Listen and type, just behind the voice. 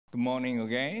Good morning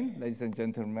again, ladies and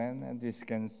gentlemen, and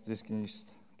distinguished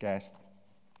guests.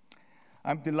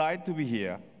 I'm delighted to be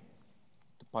here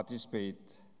to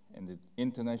participate in the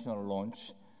international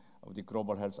launch of the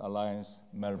Global Health Alliance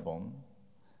Melbourne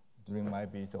during my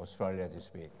visit to Australia this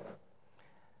week.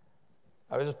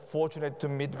 I was fortunate to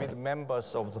meet with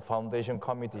members of the Foundation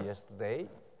Committee yesterday,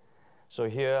 so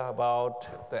hear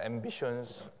about the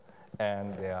ambitions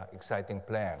and their exciting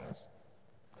plans.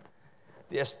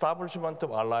 The establishment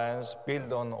of Alliance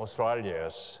built on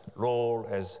Australia's role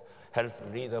as health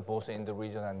leader both in the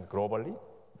region and globally,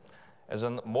 as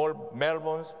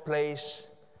Melbourne's place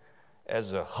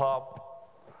as a hub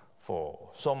for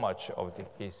so much of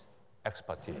his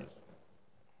expertise.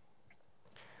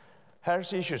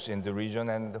 Health issues in the region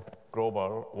and the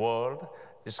global world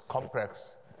is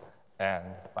complex and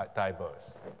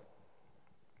diverse.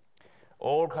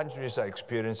 All countries are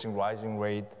experiencing rising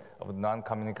rate of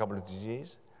non-communicable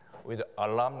disease with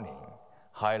alarming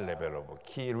high level of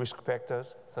key risk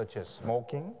factors such as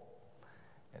smoking.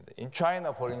 And in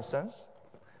China, for instance,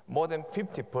 more than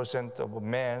 50% of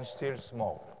men still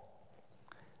smoke.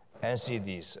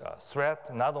 NCDs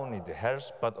threat not only the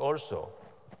health but also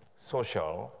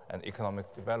social and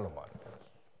economic development.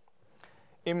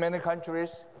 In many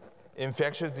countries,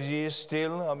 infectious disease is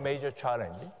still a major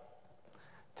challenge.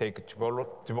 Take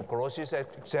tuberculosis as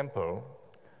example,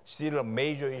 still a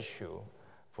major issue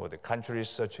for the countries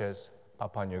such as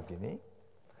Papua New Guinea.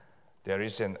 There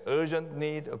is an urgent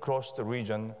need across the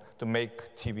region to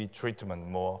make TB treatment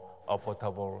more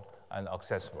affordable and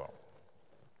accessible.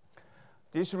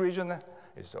 This region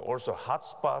is also a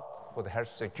hotspot for the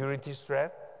health security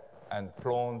threat and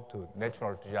prone to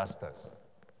natural disasters.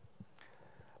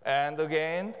 And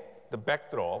again, the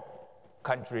backdrop,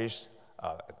 countries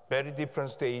are at very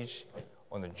different stage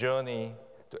on the journey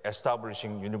to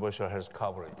establishing universal health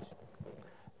coverage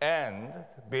and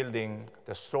building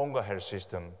the stronger health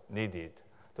system needed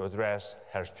to address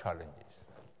health challenges.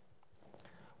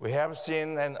 We have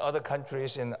seen in other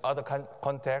countries, in other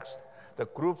contexts,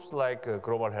 that groups like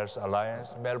Global Health Alliance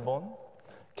Melbourne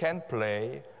can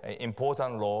play an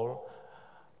important role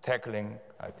tackling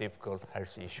difficult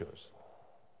health issues.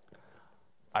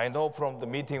 I know from the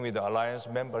meeting with the Alliance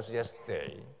members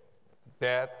yesterday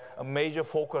that a major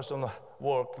focus on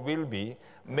work will be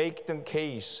make the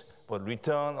case for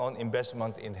return on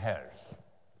investment in health.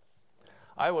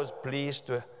 I was pleased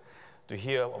to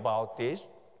hear about this,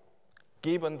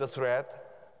 given the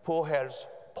threat poor health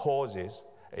poses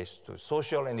to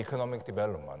social and economic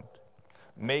development.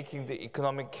 Making the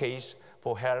economic case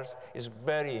for health is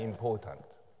very important.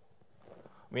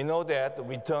 We know that the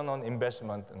return on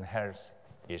investment in health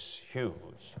is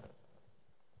huge.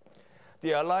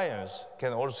 The Alliance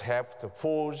can also help to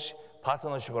forge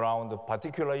partnership around the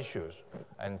particular issues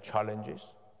and challenges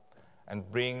and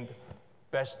bring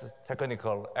best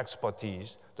technical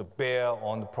expertise to bear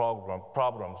on the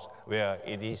problems where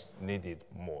it is needed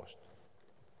most.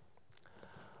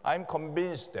 I'm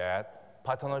convinced that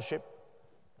partnership,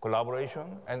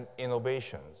 collaboration, and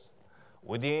innovations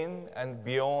within and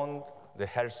beyond the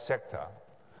health sector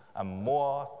are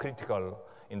more critical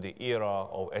in the era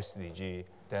of SDG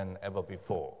than ever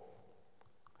before.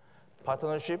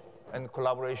 Partnership and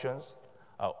collaborations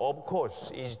are, of course,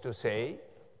 easy to say,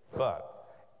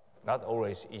 but not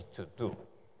always easy to do.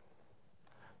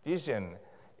 This is an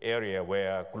area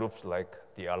where groups like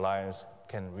the Alliance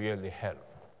can really help.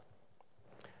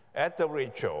 At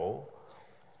WHO,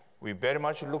 we very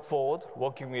much look forward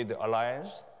working with the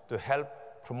Alliance to help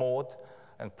promote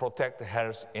and protect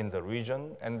health in the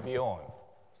region and beyond.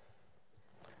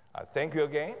 Thank you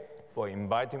again for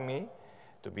inviting me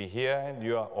to be here in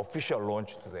your official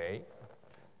launch today.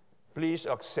 Please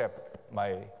accept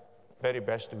my very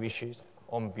best wishes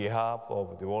on behalf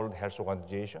of the World Health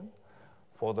Organization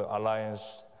for the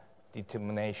Alliance's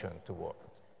determination to work.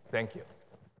 Thank you.